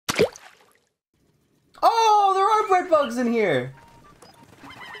bread bugs in here!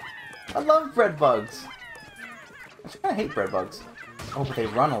 I love bread bugs. Actually, I hate bread bugs. Oh, but they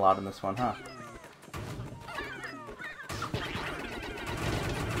run a lot in this one, huh?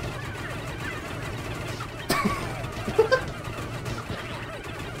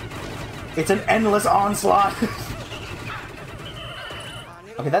 It's an endless onslaught!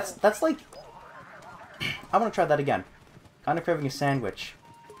 Okay, that's like... I want to try that again. Kind of craving a sandwich.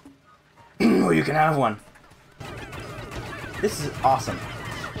 Oh, you can have one. This is awesome.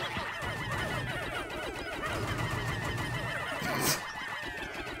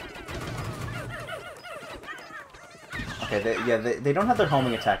 Okay, they don't have their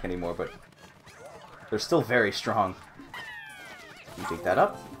homing attack anymore, but they're still very strong. You take that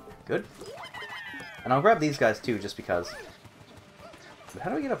up. Good. And I'll grab these guys too, just because. But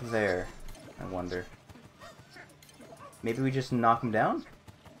how do we get up there? I wonder. Maybe we just knock him down?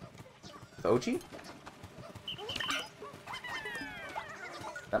 With Ochi?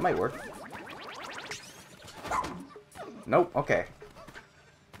 That might work. Nope, okay.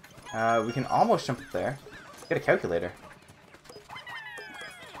 We can almost jump up there. Get a calculator.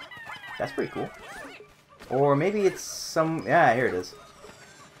 That's pretty cool. Or maybe it's some... Yeah, here it is.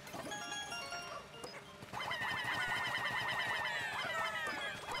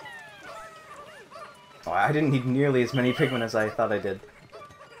 Oh, I didn't need nearly as many Pikmin as I thought I did.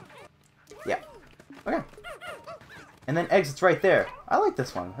 Yeah. Okay. And then exits right there. I like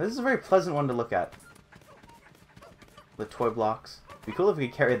this one. This is a very pleasant one to look at. The toy blocks. It'd be cool if we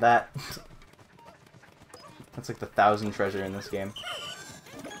could carry that. That's like the 1,000 treasure in this game.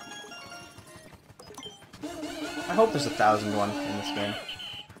 I hope there's a 1,000 one in this game.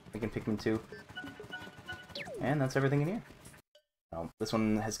 Like in Pikmin 2. And that's everything in here. This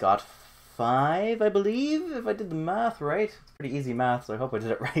one has got 5, I believe, if I did the math right. It's pretty easy math, so I hope I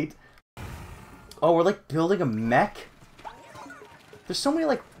did it right. Oh, we're like building a mech? There's so many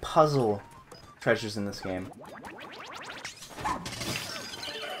like puzzle treasures in this game.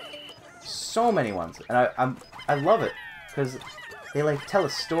 So many ones, and I love it because they like tell a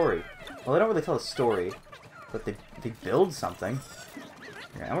story. Well, they don't really tell a story, but they build something.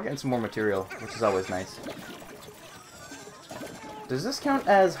 Yeah, and we're getting some more material, which is always nice. Does this count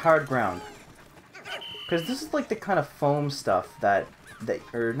as hard ground? Because this is like the kind of foam stuff that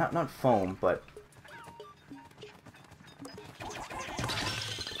or not foam, but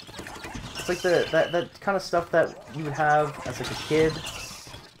it's like that kind of stuff that you would have as like a kid,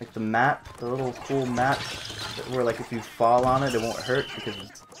 like the mat, the little cool mat, where like if you fall on it, it won't hurt because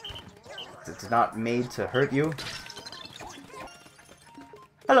it's not made to hurt you.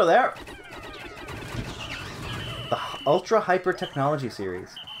 Hello there. The Ultra Hyper Technology series.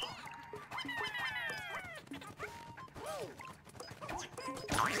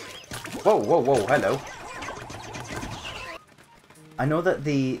 Whoa, whoa, whoa, hello. I know that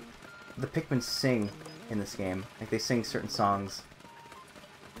the Pikmin sing in this game. Like, they sing certain songs.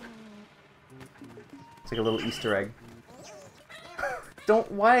 It's like a little Easter egg.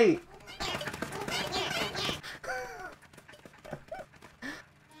 Don't wait!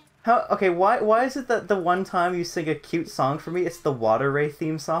 How? Okay, why is it that the one time you sing a cute song for me, it's the Water Wraith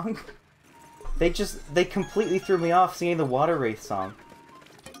theme song? They completely threw me off singing the Water Wraith song.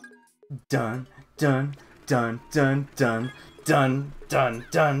 Dun dun dun dun dun dun dun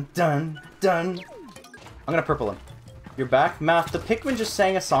dun dun dun. I'm gonna purple him. You're back? Math, the Pikmin just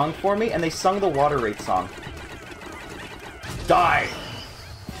sang a song for me, and they sung the Water Wraith song. Die!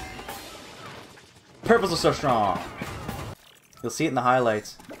 Purples are so strong! You'll see it in the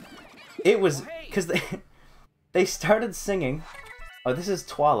highlights. It was... because they started singing... Oh, this is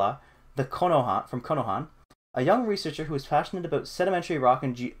Twala, the Konohan, from Konohan. A young researcher who is passionate about sedimentary rock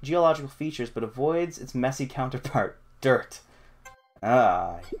and geological features, but avoids its messy counterpart, dirt.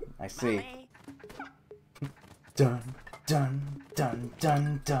 Ah, I see. Dun, dun, dun,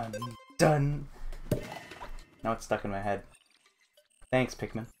 dun, dun, dun. Now it's stuck in my head. Thanks,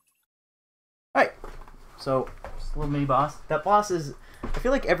 Pikmin. Alright, so, just a little mini boss. That boss is... I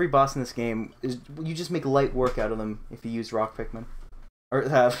feel like every boss in this game, is you just make light work out of them if you use rock Pikmin.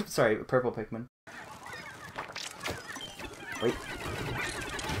 Or, sorry, purple Pikmin. Wait.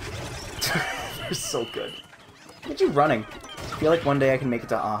 They're so good. Look at you running. I feel like one day I can make it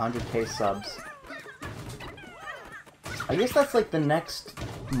to 100k subs. I guess that's like the next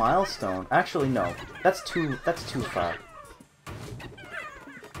milestone. Actually, no. That's too far.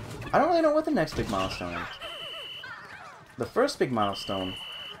 I don't really know what the next big milestone is. The first big milestone,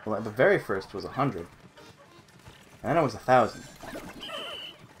 well, the very first was 100. And then it was 1,000.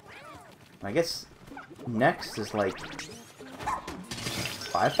 I guess next is like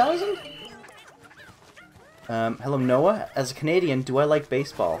 5,000? Hello, Noah. As a Canadian, do I like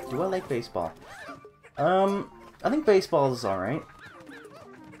baseball? Do I like baseball? I think baseball is alright.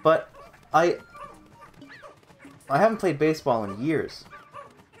 But I haven't played baseball in years.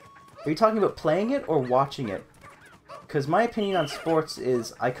 Are you talking about playing it or watching it? Because my opinion on sports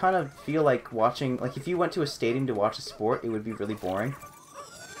is, I kind of feel like watching... Like, if you went to a stadium to watch a sport, it would be really boring.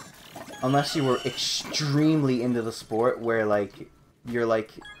 Unless you were extremely into the sport, where, like, you're,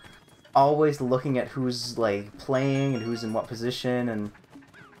 like, always looking at who's, like, playing and who's in what position, and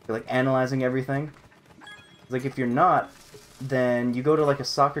you're, like, analyzing everything. Like, if you're not, then you go to, like, a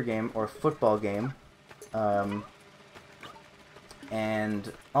soccer game or a football game,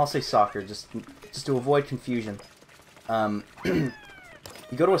 and I'll say soccer, just to avoid confusion. You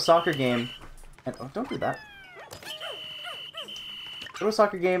go to a soccer game, and oh, don't do that. Go to a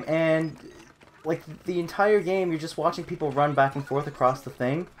soccer game, and like the entire game, you're just watching people run back and forth across the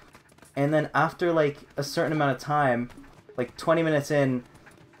thing, and then after like a certain amount of time, like 20 minutes in,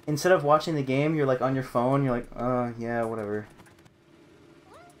 instead of watching the game, you're like on your phone. You're like, yeah, whatever.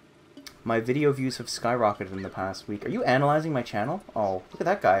 My video views have skyrocketed in the past week. Are you analyzing my channel? Oh, look at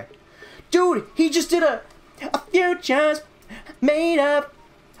that guy. Dude, he just did a futures made up.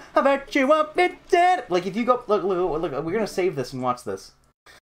 How about you up it dead? Like, if you go... Look, we're gonna save this and watch this.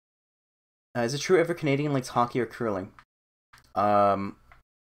 Is it true every Canadian likes hockey or curling? I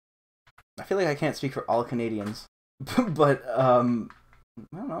feel like I can't speak for all Canadians. But, I don't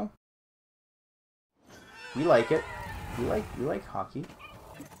know. We like it. We like hockey.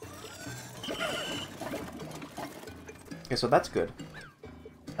 Okay, so that's good.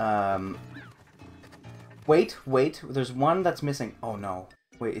 Wait, there's one that's missing. Oh no.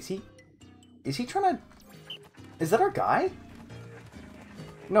 Wait, is he trying to... Is that our guy?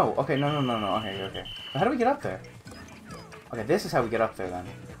 No, okay, no, okay. How do we get up there? Okay, this is how we get up there then.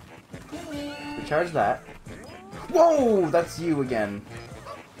 We charge that. Whoa, that's you again.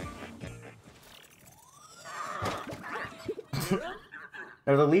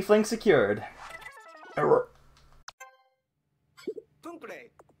 Now the leaf link secured. Error.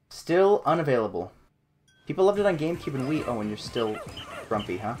 Still unavailable. People loved it on GameCube and Wii. Oh, and you're still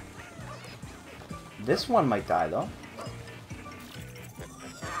grumpy, huh? This one might die, though.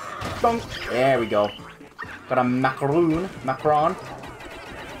 Bonk. There we go. Got a macaroon. Macaron.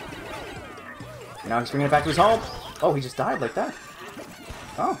 Now he's bringing it back to his home. Oh, he just died like that.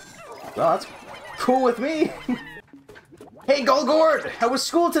 Oh. Well, that's cool with me. Hey, Golgord! How was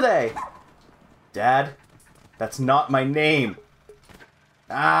school today? Dad, that's not my name.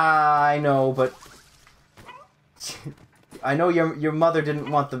 Ah, I know, but... I know your mother didn't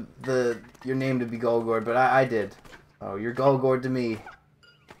want your name to be Golgord, but I did. Oh, you're Golgord to me.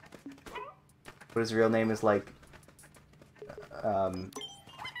 But his real name is like...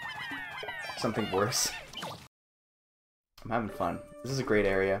 something worse. I'm having fun. This is a great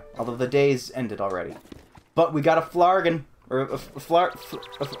area. Although the day's ended already. But we got a flargon. Or a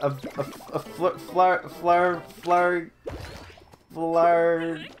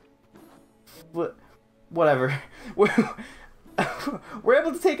whatever. We're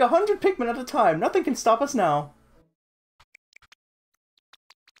able to take 100 pikmin at a time. Nothing can stop us now.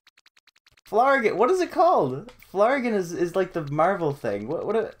 Flargon. What is it called? Flargon is like the Marvel thing.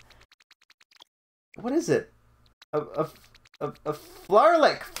 What is it? A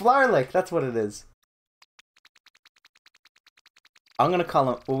Flarlick. Flarlick. That's what it is. I'm gonna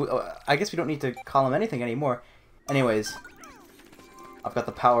call him... Well, I guess we don't need to call him anything anymore. Anyways, I've got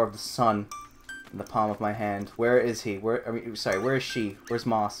the power of the sun in the palm of my hand. Where is he? Where is she? Where's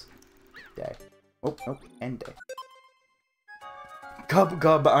Moss? Day. Oh, nope. End day.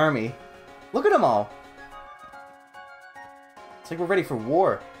 Gub army. Look at them all. It's like we're ready for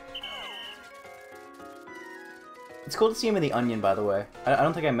war. It's cool to see him in the onion, by the way. I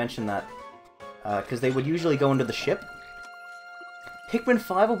don't think I mentioned that. Because they would usually go into the ship. Pikmin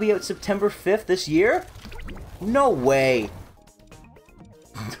 5 will be out September 5th this year? No way!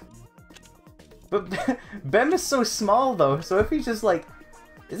 But Bem is so small, though, so if he's just like...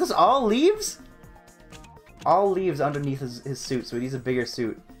 Is this all leaves? All leaves underneath his suit, so he needs a bigger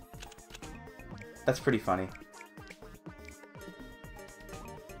suit. That's pretty funny.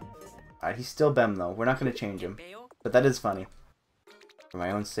 Alright, he's still Bem, though. We're not going to change him. But that is funny. For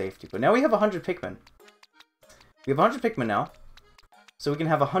my own safety. But now we have 100 Pikmin. We have 100 Pikmin now. So we can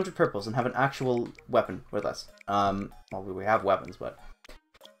have 100 purples and have an actual weapon with us. Well, we have weapons, but...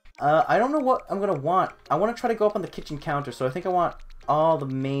 I don't know what I'm gonna want. I want to try to go up on the kitchen counter, so I think I want all the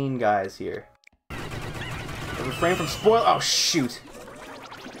main guys here. Refrain from spoil... Oh, shoot!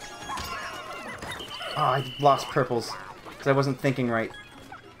 Oh, I lost purples. Because I wasn't thinking right.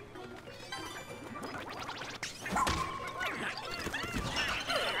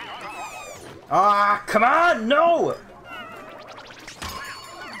 Ah, come on! No!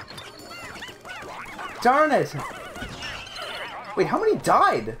 Darn it! Wait, how many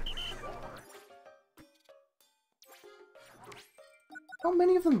died? How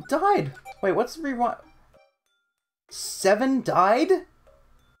many of them died? Wait, what's the rewind? 7 died?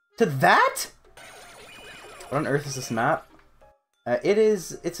 To that? What on earth is this map?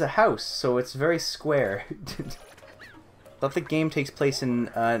 It's a house, so it's very square. Thought the game takes place in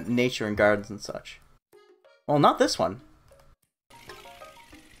nature and gardens and such. Well, not this one.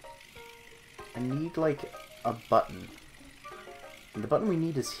 I need, like, a button. And the button we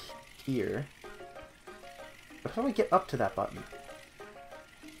need is here. But how do we get up to that button?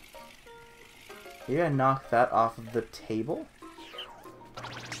 Maybe I knock that off of the table?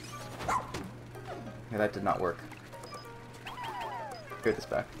 Yeah, that did not work. Get this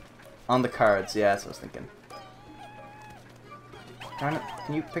back. On the cards, yeah, that's what I was thinking. Darn it,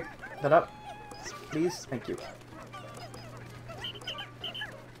 can you pick that up? Please? Thank you.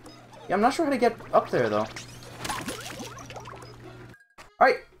 Yeah, I'm not sure how to get up there, though.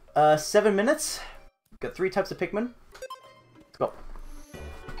 Alright, 7 minutes. Got 3 types of pikmin. Let's go.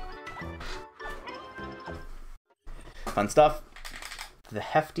 Fun stuff. The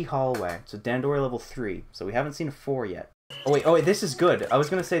hefty hallway. So Dandori level 3. So we haven't seen a 4 yet. Oh wait, this is good. I was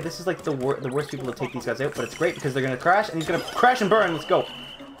gonna say this is like the worst people to take these guys out, but it's great because they're gonna crash and he's gonna crash and burn. Let's go.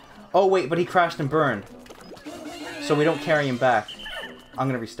 Oh wait, but he crashed and burned. So we don't carry him back. I'm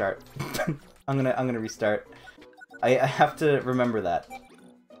gonna restart. I'm gonna restart. I have to remember that.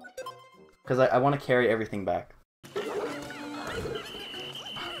 Because I want to carry everything back.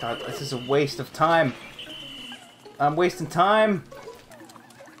 God, this is a waste of time. I'm wasting time.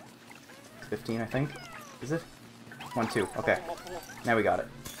 15, I think. Is it? 1, 2. Okay. Now we got it.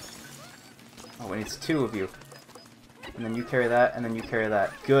 Oh, it needs 2 of you. And then you carry that, and then you carry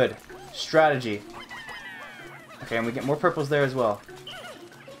that. Good. Strategy. Okay, and we get more purples there as well.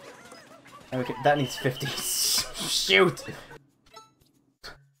 And we can, that needs 50. Shoot!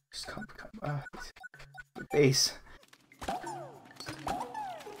 Just come. Base.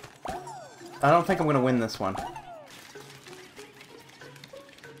 I don't think I'm gonna win this one.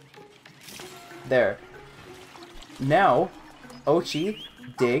 There. Now, Ochi,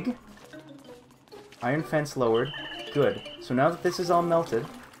 dig. Iron fence lowered. Good. So now that this is all melted,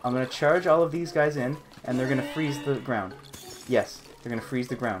 I'm gonna charge all of these guys in, and they're gonna freeze the ground. Yes, they're gonna freeze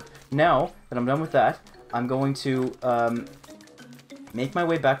the ground. Now that I'm done with that, I'm going to make my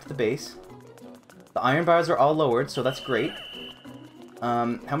way back to the base. The iron bars are all lowered, so that's great. How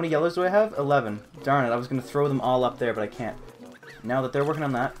many yellows do I have? 11. Darn it, I was going to throw them all up there, but I can't. Now that they're working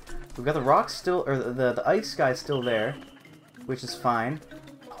on that, we've got the rocks still, or the ice guy still there, which is fine.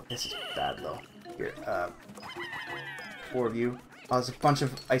 Oh, this is bad, though. Here, 4 of you. Oh, there's a bunch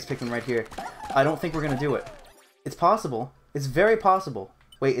of ice pikmin right here. I don't think we're going to do it. It's possible. It's very possible.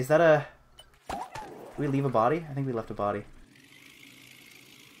 Wait, is that a... Did we leave a body? I think we left a body.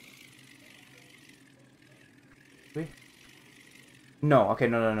 Did we? No, okay,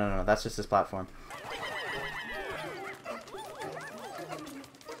 no. That's just this platform.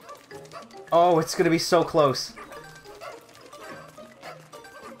 Oh, it's gonna be so close.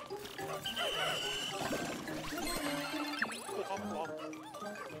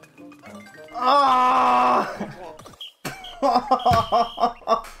 Ah!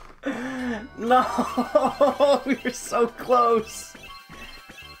 No! We were so close!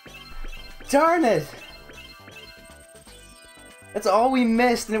 Darn it! That's all we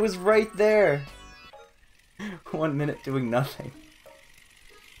missed, and it was right there. 1 minute doing nothing.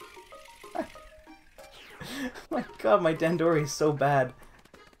 My god, my Dandori is so bad.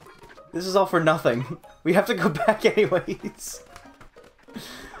 This is all for nothing. We have to go back anyways.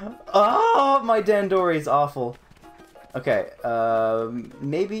 Oh, my Dandori is awful. Okay,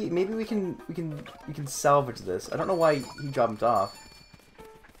 maybe we can salvage this. I don't know why he jumped off.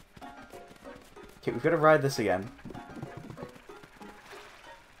 Okay, we've got to ride this again.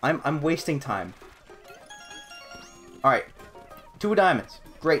 I'm wasting time. Alright. 2 diamonds.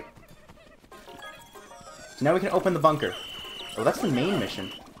 Great. So now we can open the bunker. Oh, that's the main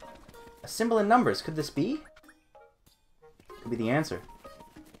mission. A symbol in numbers. Could this be? Could be the answer.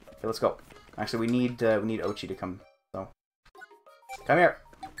 Okay, let's go. Actually, we need Ochi to come. So, come here.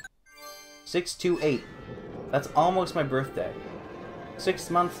 628. That's almost my birthday. 6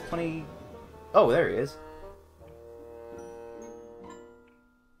 months, 20... Oh, there he is.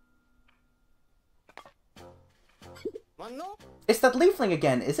 It's that leafling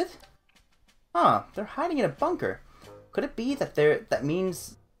again, is it? Huh, they're hiding in a bunker. Could it be that that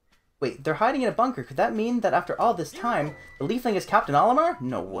means... Wait, they're hiding in a bunker. Could that mean that after all this time, the leafling is Captain Olimar?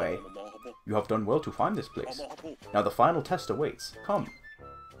 No way. You have done well to find this place. Now the final test awaits. Come.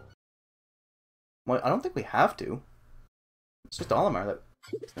 Well, I don't think we have to. It's just Olimar that...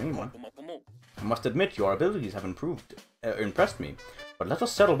 Anyone. I must admit, your abilities have impressed me. But let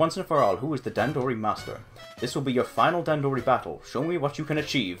us settle once and for all who is the Dandori Master. This will be your final Dandori battle. Show me what you can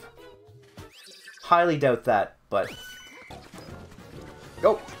achieve. Highly doubt that, but...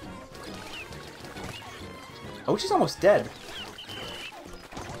 Go! Ochi's almost dead.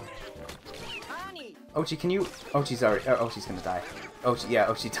 Ochi, can you... Ochi's already... Ochi's gonna die. Ochi, yeah,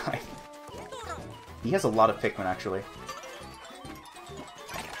 Ochi died. He has a lot of Pikmin, actually.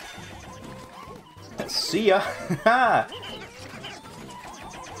 See ya!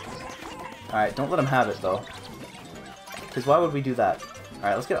 Alright, don't let him have it, though. Because why would we do that?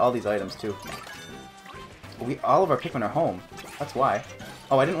 Alright, let's get all these items, too. All of our Pikmin are home. That's why.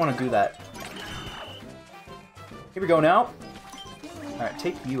 Oh, I didn't want to do that. Here we go now! Alright,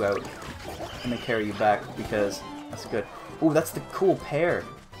 take you out. And then carry you back, because that's good. Ooh, that's the cool pair.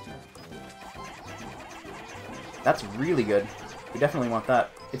 That's really good. We definitely want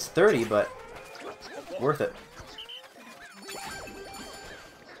that. It's 30, but worth it.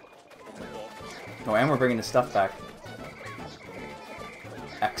 Oh, and we're bringing the stuff back.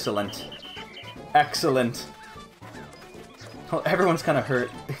 Excellent. Excellent! Well, everyone's kind of hurt,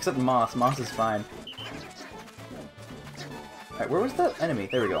 except Moss. Moss is fine. Alright, where was the enemy?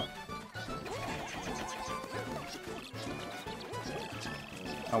 There we go.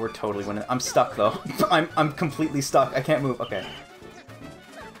 Oh, we're totally winning. I'm stuck, though. I'm completely stuck. I can't move. Okay.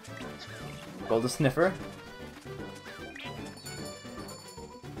 Golden Sniffer.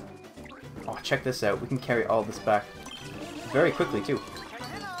 Oh, check this out. We can carry all this back very quickly, too.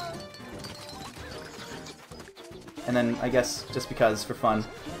 And then, I guess, just because, for fun,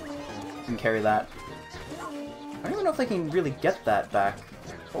 we can carry that. I don't even know if they can really get that back.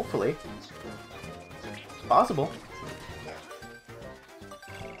 Hopefully. It's possible.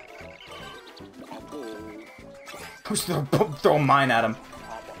 Throw mine at him.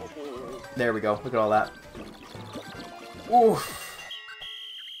 There we go. Look at all that. Oof.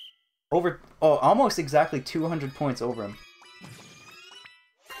 Over... Oh, almost exactly 200 points over him.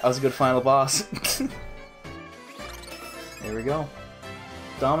 That was a good final boss. There we go.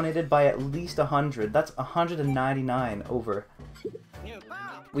 Dominated by at least 100. That's 199 over.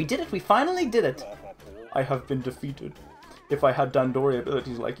 We did it! We finally did it! I have been defeated. If I had Dandori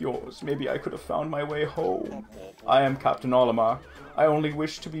abilities like yours, maybe I could have found my way home. I am Captain Olimar. I only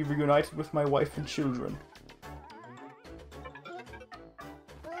wish to be reunited with my wife and children.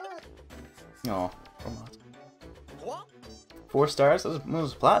 Oh, 4 stars? That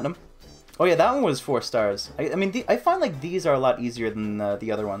was platinum. Oh yeah, that one was 4 stars. I mean, I find like these are a lot easier than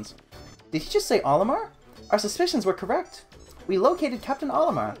the other ones. Did he just say Olimar? Our suspicions were correct. We located Captain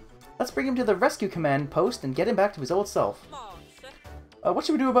Olimar. Let's bring him to the rescue command post and get him back to his old self. What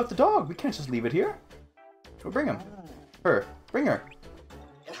should we do about the dog? We can't just leave it here. We'll bring him. Her. Bring her.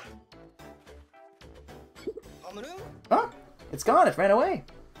 Huh? It's gone. It ran away.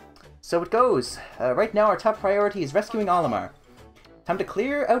 So it goes. Right now, our top priority is rescuing Olimar. Time to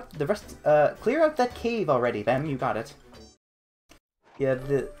clear out the rest. Clear out that cave already, Bam. You got it. Yeah.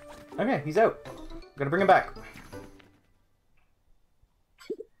 Okay, he's out. Gotta bring him back.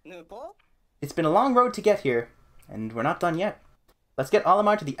 It's been a long road to get here, and we're not done yet. Let's get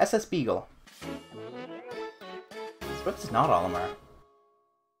Olimar to the SS Beagle. What's not Olimar?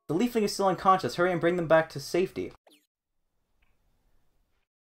 The Leafling is still unconscious. Hurry and bring them back to safety.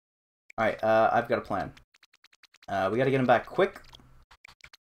 Alright, I've got a plan. We gotta get him back quick.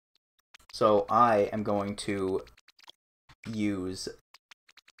 So I am going to use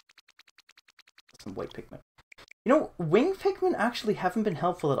some white Pikmin. You know, wing Pikmin actually haven't been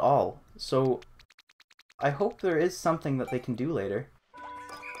helpful at all, so I hope there is something that they can do later.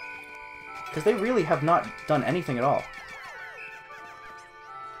 Because they really have not done anything at all.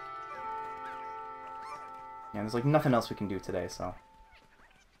 Yeah, there's like nothing else we can do today, so...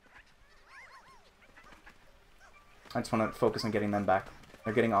 I just want to focus on getting them back.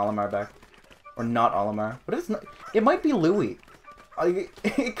 Or getting Olimar back. Or not Olimar. But it's not... It might be Louis.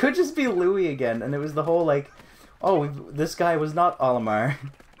 It could just be Louis again, and it was the whole, like... Oh, this guy was not Olimar.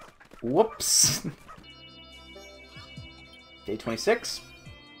 Whoops. Day 26.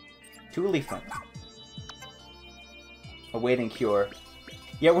 2 Leafling. Awaiting cure.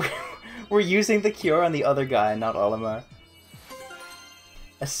 Yeah, we're using the cure on the other guy, not Olimar.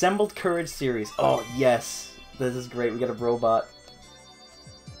 Assembled Courage series. Oh, yes. This is great. We got a robot.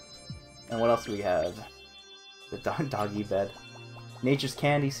 And what else do we have? The doggy bed. Nature's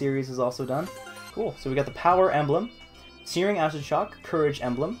Candy series is also done. Cool. So we got the Power Emblem, Searing Acid Shock, Courage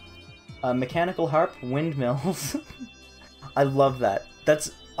Emblem, Mechanical harp, windmills. I love that.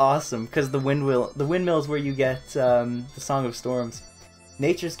 That's awesome, because the windmill is where you get the Song of Storms.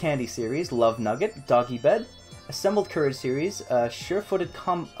 Nature's Candy series, Love Nugget, Doggy Bed, Assembled Courage series, Sure-Footed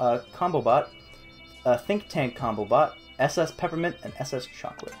Combo Bot, Think Tank Combo Bot, SS Peppermint, and SS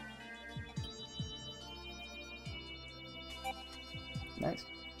Chocolate. Nice.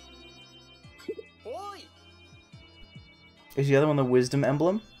 Is the other one the Wisdom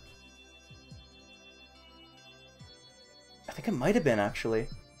Emblem? I think it might have been, actually.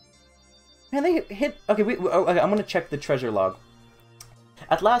 Man, they hit... Okay, okay, I'm gonna check the treasure log.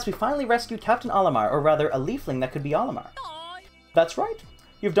 At last, we finally rescued Captain Olimar, or rather, a leafling that could be Olimar. That's right.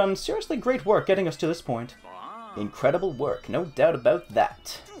 You've done seriously great work getting us to this point. Incredible work, no doubt about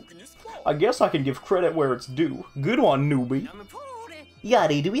that. I guess I can give credit where it's due. Good one, newbie.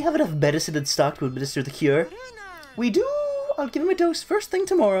 Yadi, do we have enough medicine in stock to administer the cure? We do! I'll give him a dose first thing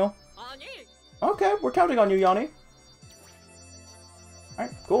tomorrow. Okay, we're counting on you, Yanni.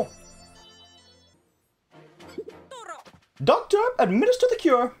 Alright, cool. Doctor, administer the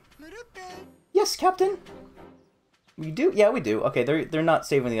cure! Yes, Captain. We do? Yeah, we do. Okay, they're not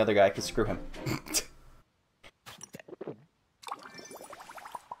saving the other guy, because screw him.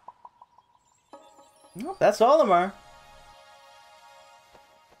 Well, that's Olimar.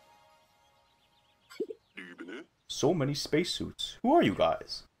 So many spacesuits. Who are you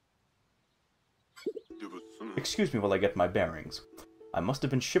guys? Excuse me while I get my bearings. I must have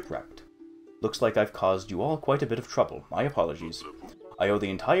been shipwrecked. Looks like I've caused you all quite a bit of trouble. My apologies. I owe the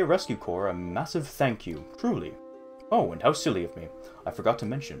entire rescue corps a massive thank you, truly. Oh, and how silly of me. I forgot to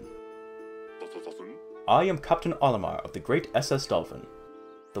mention. I am Captain Olimar of the great SS Dolphin.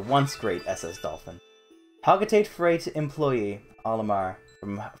 The once great SS Dolphin. Hakatate Freight employee, Olimar,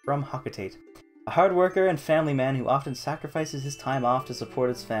 from Hakatate. A hard worker and family man who often sacrifices his time off to support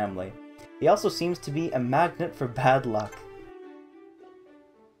his family. He also seems to be a magnet for bad luck.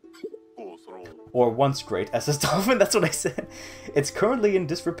 Or once great SS Dolphin, that's what I said. It's currently in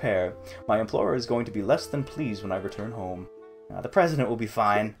disrepair. My employer is going to be less than pleased when I return home. The president will be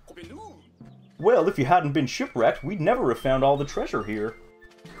fine. Well, if you hadn't been shipwrecked, we'd never have found all the treasure here.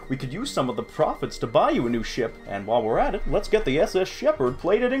 We could use some of the profits to buy you a new ship, and while we're at it, let's get the SS Shepherd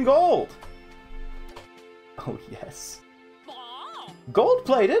plated in gold. Oh, yes.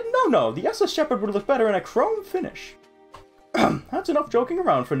 Gold-plated? No, the SS Shepherd would look better in a chrome finish. That's enough joking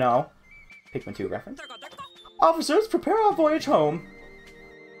around for now. Pikmin 2 reference. Officers, prepare our voyage home.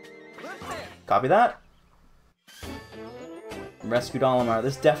 Copy that. Rescued Olimar.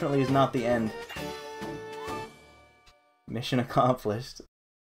 This definitely is not the end. Mission accomplished.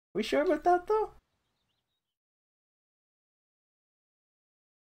 We sure about that, though?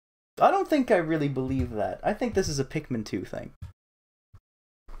 I don't think I really believe that. I think this is a Pikmin 2 thing.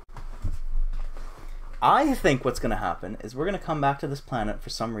 I think what's going to happen is we're going to come back to this planet for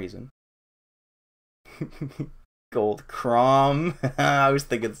some reason. Gold Crom. I was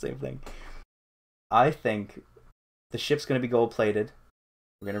thinking the same thing. I think the ship's going to be gold-plated.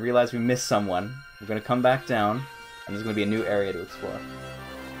 We're going to realize we missed someone. We're going to come back down, and there's going to be a new area to explore.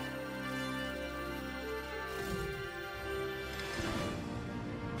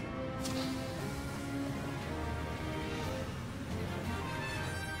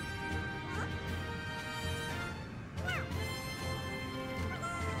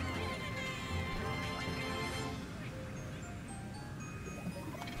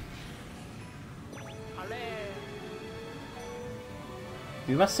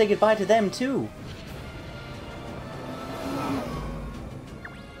 We must say goodbye to them, too.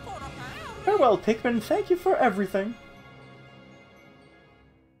 Farewell, Pikmin. Thank you for everything.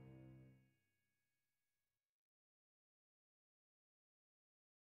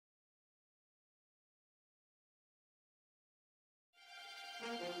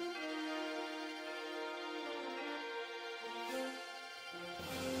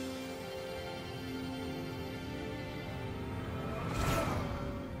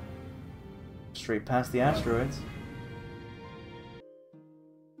 Straight past the asteroids.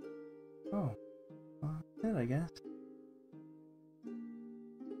 Oh. Well, that's it, I guess.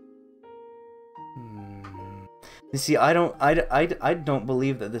 You see, I don't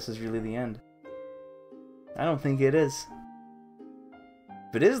believe that this is really the end. I don't think it is.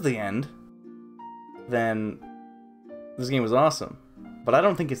 If it is the end, then this game was awesome. But I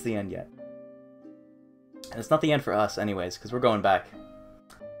don't think it's the end yet. And it's not the end for us anyways, because we're going back.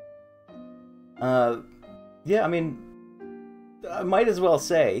 Yeah, I mean, I might as well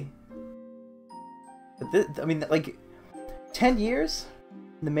say, I mean, like, 10 years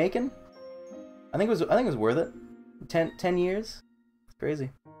in the making. I think it was worth it. 10 years. It's crazy.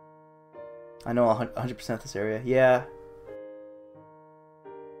 I know 100% this area. Yeah.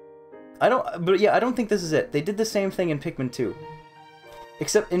 I don't think this is it. They did the same thing in Pikmin 2.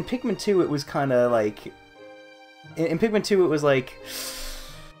 Except in Pikmin 2 it was kind of like... In Pikmin 2 it was like...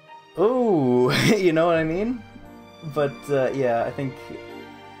 Oh, you know what I mean? But, yeah, I think...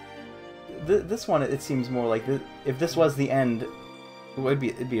 This one, it seems more like... If this was the end,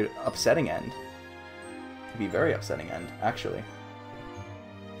 it'd be an upsetting end. It'd be a very upsetting end, actually.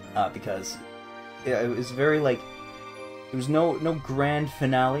 Because it was very, like... There was no grand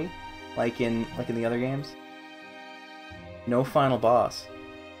finale, like in the other games. No final boss.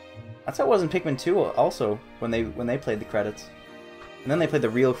 That's how it was in Pikmin 2 also, when they played the credits. And then they played the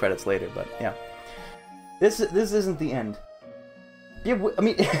real credits later, but yeah. This isn't the end. Yeah, I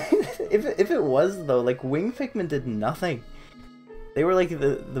mean, if it was, though, like, Wing Pikmin did nothing. They were, like,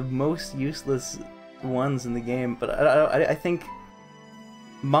 the most useless ones in the game, but I think...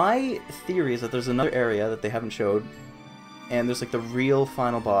 My theory is that there's another area that they haven't showed, and there's, like, the real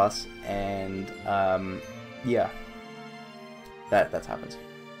final boss, and, yeah. That happens.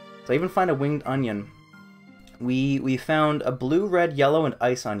 So I even find a winged onion. We found a blue, red, yellow, and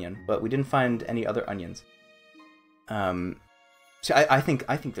ice onion, but we didn't find any other onions. So I think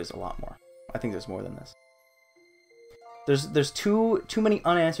there's a lot more. I think there's more than this. There's too many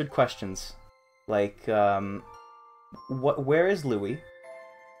unanswered questions. Like, where is Louis?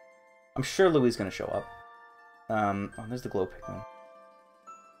 I'm sure Louis is gonna show up. Oh, there's the glow Pikmin.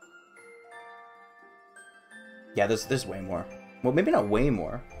 Yeah, there's way more. Well, maybe not way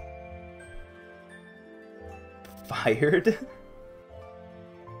more. Fired?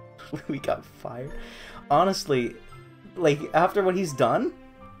 Louis got fired? Honestly, like, after what he's done,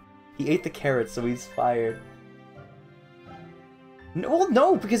 he ate the carrots, so he's fired. No, well,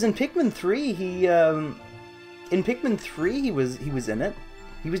 no, because in Pikmin 3, he was in it.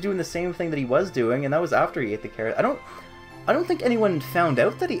 He was doing the same thing that he was doing, and that was after he ate the carrot. I don't think anyone found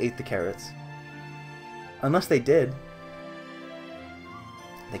out that he ate the carrots. Unless they did.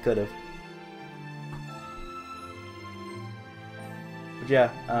 They could have. But yeah,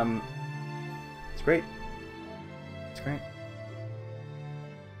 it's great. It's great.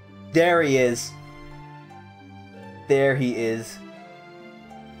 There he is. There he is.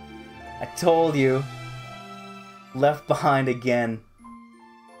 I told you. Left behind again.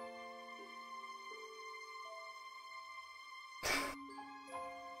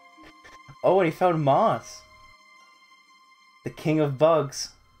 Oh, and he found Moss. The king of bugs.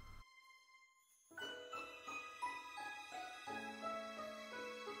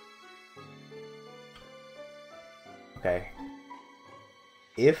 Okay.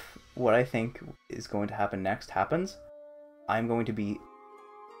 If what I think is going to happen next happens, I'm going to be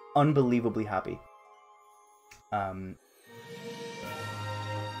unbelievably happy.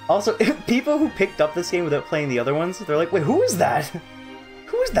 Also, people who picked up this game without playing the other ones, they're like, wait, who is that?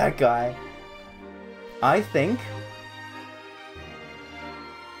 Who is that guy? I think...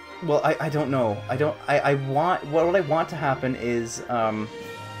 Well, I don't know. I want... What I want to happen is,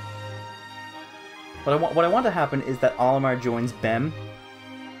 What I want to happen is that Olimar joins Bem,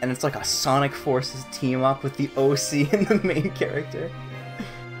 and it's like a Sonic Forces team up with the OC and the main character.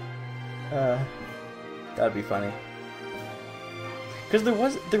 That'd be funny. Because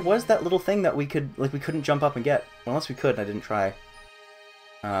there was that little thing that we couldn't jump up and get. Well, unless we could, and I didn't try.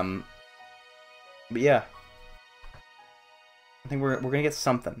 But yeah. I think we're gonna get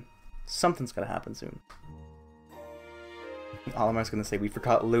something. Something's gonna happen soon. Olimar's gonna say, we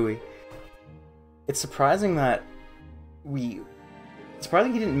forgot Louis. It's surprising that It's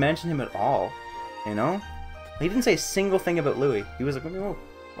surprising he didn't mention him at all, you know? He didn't say a single thing about Louis. He was like, oh,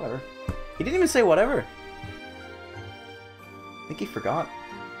 whatever. He didn't even say whatever. I think he forgot.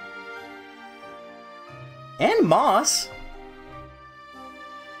 And Moss!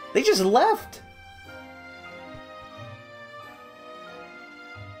 They just left!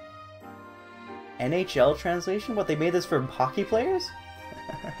 NHL translation? What, they made this for hockey players?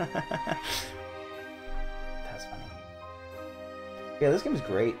 That's funny. Yeah, this game is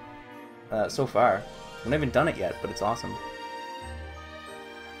great. So far. I've not even done it yet, but it's awesome.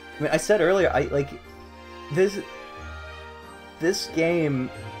 I mean, I said earlier, this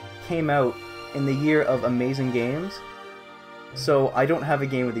game came out in the year of amazing games, so I don't have a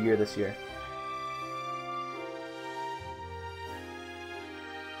game of the year this year.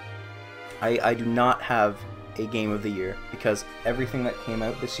 I do not have a game of the year, because everything that came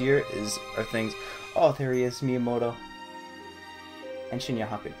out this year are things... Oh, there he is, Miyamoto. And Shinya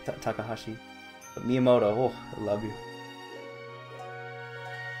Takahashi. But Miyamoto, oh, I love you.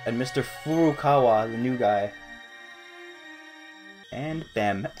 And Mr. Furukawa, the new guy. And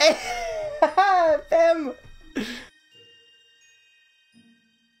Bem. Bam!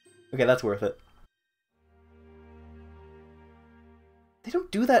 Okay, that's worth it. They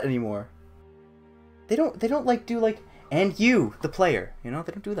don't do that anymore. They don't like do like, and you, the player, you know?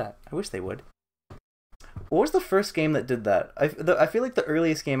 They don't do that. I wish they would. What was the first game that did that? I feel like the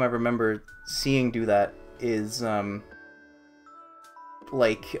earliest game I remember seeing do that is, first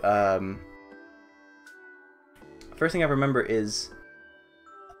thing I remember is,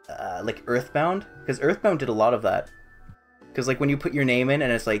 like, Earthbound. Because Earthbound did a lot of that. Because, like, when you put your name in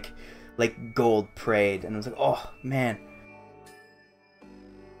and it's like gold prayed, and I was like, oh, man.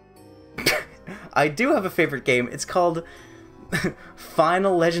 I do have a favorite game. It's called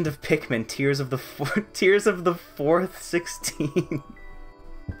Final Legend of Pikmin: Tears of the Fourth 16.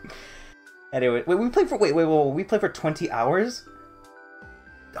 Anyway, wait, we played for we played for 20 hours?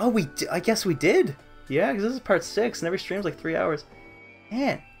 Oh, I guess we did. Yeah, because this is part 6, and every stream's like 3 hours.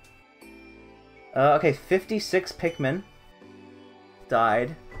 Man. Okay, 56 Pikmin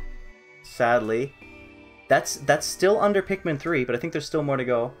died. Sadly. That's still under Pikmin 3, but I think there's still more to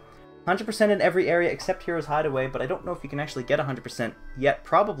go. 100% in every area except Hero's Hideaway, but I don't know if you can actually get 100% yet.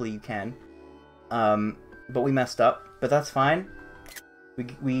 Probably you can. But we messed up. But that's fine.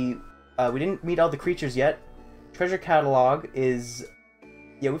 We didn't meet all the creatures yet. Treasure catalog is...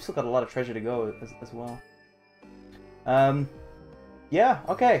 Yeah, we've still got a lot of treasure to go as well. Yeah,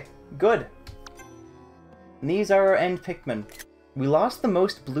 okay. Good. And these are our end Pikmin. We lost the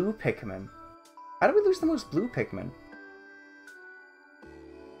most blue Pikmin. How did we lose the most blue Pikmin?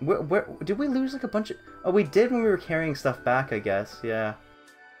 Where did we lose like a bunch of... Oh, we did when we were carrying stuff back, I guess. Yeah.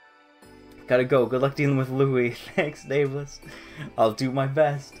 Gotta go. Good luck dealing with Louie. Thanks, Nameless. I'll do my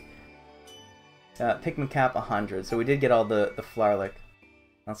best. Pikmin cap 100. So we did get all the Flowerlick.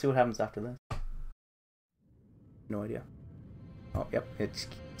 I'll see what happens after this. No idea. Oh, yep. It's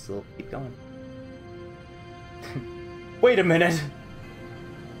still keep going. Wait a minute!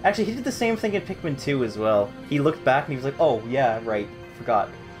 Actually, he did the same thing in Pikmin 2 as well. He looked back and he was like, oh, yeah, right. Forgot.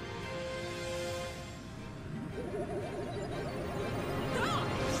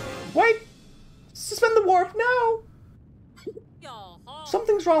 Wait! Suspend the warp, no!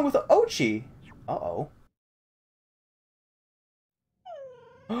 Something's wrong with Ochi. Uh-oh.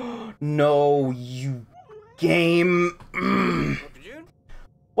 No, you game.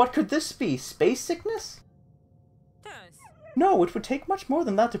 What could this be? Space sickness? No, it would take much more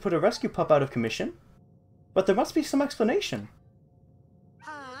than that to put a rescue pup out of commission. But there must be some explanation.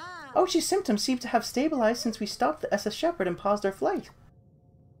 Ochi's symptoms seem to have stabilized since we stopped the SS Shepherd and paused our flight.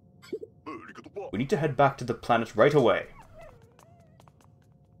 We need to head back to the planet right away.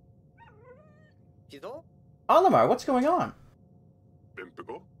 Olimar, what's going on?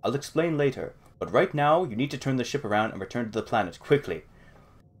 I'll explain later, but right now you need to turn the ship around and return to the planet, quickly.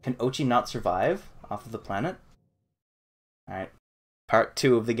 Can Ochi not survive off of the planet? Alright. Part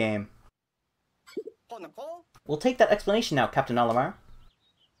 2 of the game. We'll take that explanation now, Captain Olimar.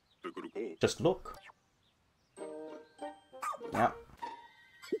 Just look. Yeah.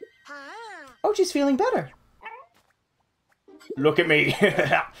 Ochi's feeling better. Look at me!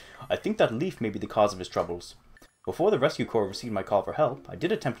 I think that leaf may be the cause of his troubles. Before the rescue corps received my call for help, I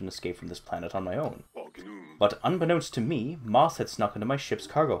did attempt an escape from this planet on my own. But unbeknownst to me, Moss had snuck into my ship's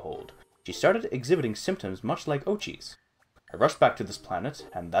cargo hold. She started exhibiting symptoms much like Ochi's. I rushed back to this planet,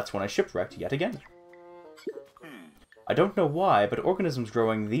 and that's when I shipwrecked yet again. I don't know why, but organisms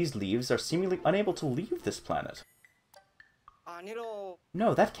growing these leaves are seemingly unable to leave this planet.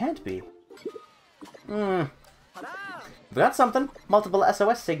 No, that can't be. We got something. Multiple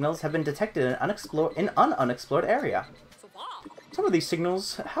SOS signals have been detected in an unexplored area. Some of these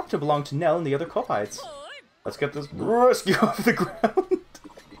signals have to belong to Nell and the other Copites. Let's get this rescue off the ground.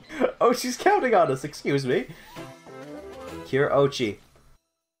 Oh, she's counting on us, excuse me. Cure Ochi.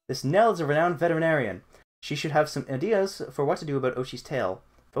 This Nell is a renowned veterinarian. She should have some ideas for what to do about Ochi's tail.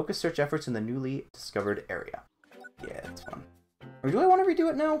 Focus search efforts in the newly discovered area. Yeah, that's fun. Or do I want to redo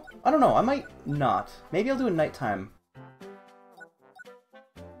it now? I don't know, I might not. Maybe I'll do it nighttime.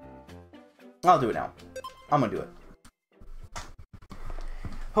 I'll do it now. I'm gonna do it.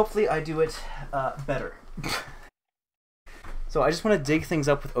 Hopefully I do it better. So I just want to dig things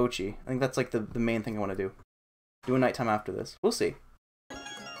up with Ochi. I think that's like the main thing I want to do. Do a nighttime after this. We'll see.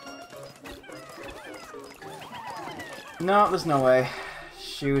 No, there's no way.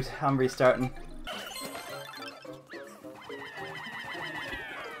 Shoot, I'm restarting.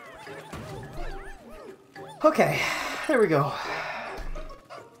 Okay, there we go.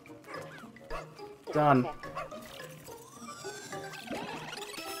 Done.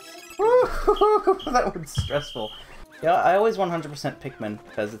 Woo! That was stressful. Yeah, I always 100% Pikmin,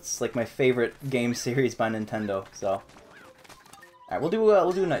 because it's like my favorite game series by Nintendo, so... Alright,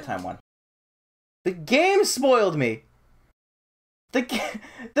 we'll do a nighttime one. The game spoiled me! The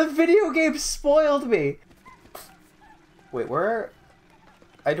video game spoiled me! Wait, where...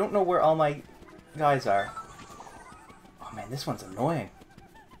 I don't know where all my guys are. Oh man, this one's annoying.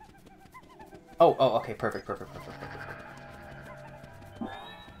 Oh, okay, perfect.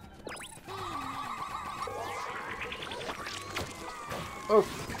 Oh,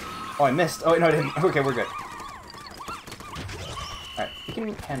 I missed. Oh, wait, no, I didn't. Okay, we're good. Alright, we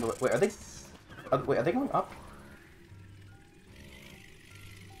can handle it. Wait, are they... wait, are they going up?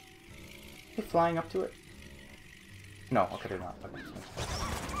 Are they flying up to it? No, okay, they're not. Okay.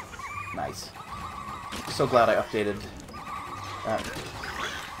 Nice. So glad I updated.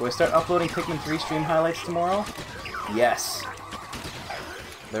 Will I start uploading Pikmin 3 stream highlights tomorrow? Yes.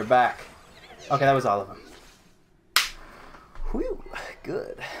 They're back. Okay, that was all of them. Whew,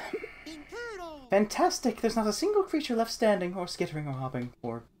 good. Fantastic! There's not a single creature left standing, or skittering, or hopping,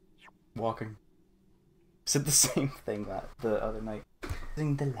 or walking. Said the same thing the other night.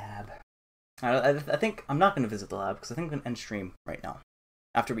 Visiting the lab. I think I'm not going to visit the lab, because I think I'm going to end stream right now.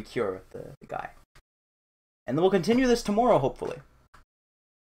 After we cure the guy. And then we'll continue this tomorrow, hopefully.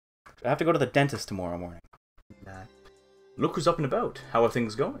 I have to go to the dentist tomorrow morning. Look who's up and about. How are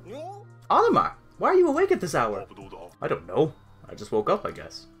things going? Olimar! Why are you awake at this hour? I don't know. I just woke up, I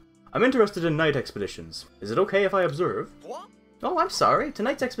guess. I'm interested in night expeditions. Is it okay if I observe? Oh, I'm sorry.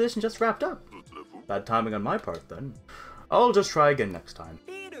 Tonight's expedition just wrapped up. Bad timing on my part, then. I'll just try again next time.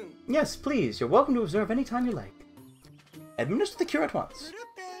 Yes, please. You're welcome to observe any time you like. Administer the cure at once.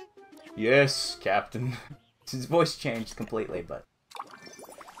 Yes, Captain. His voice changed completely, but...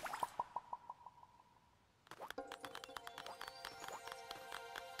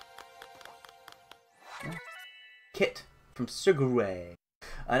 Kit from Sugure,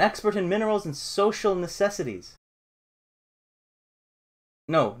 an expert in minerals and social necessities.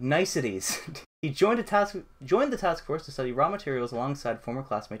 No, niceties. He joined the task force to study raw materials alongside former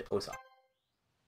classmate Osa.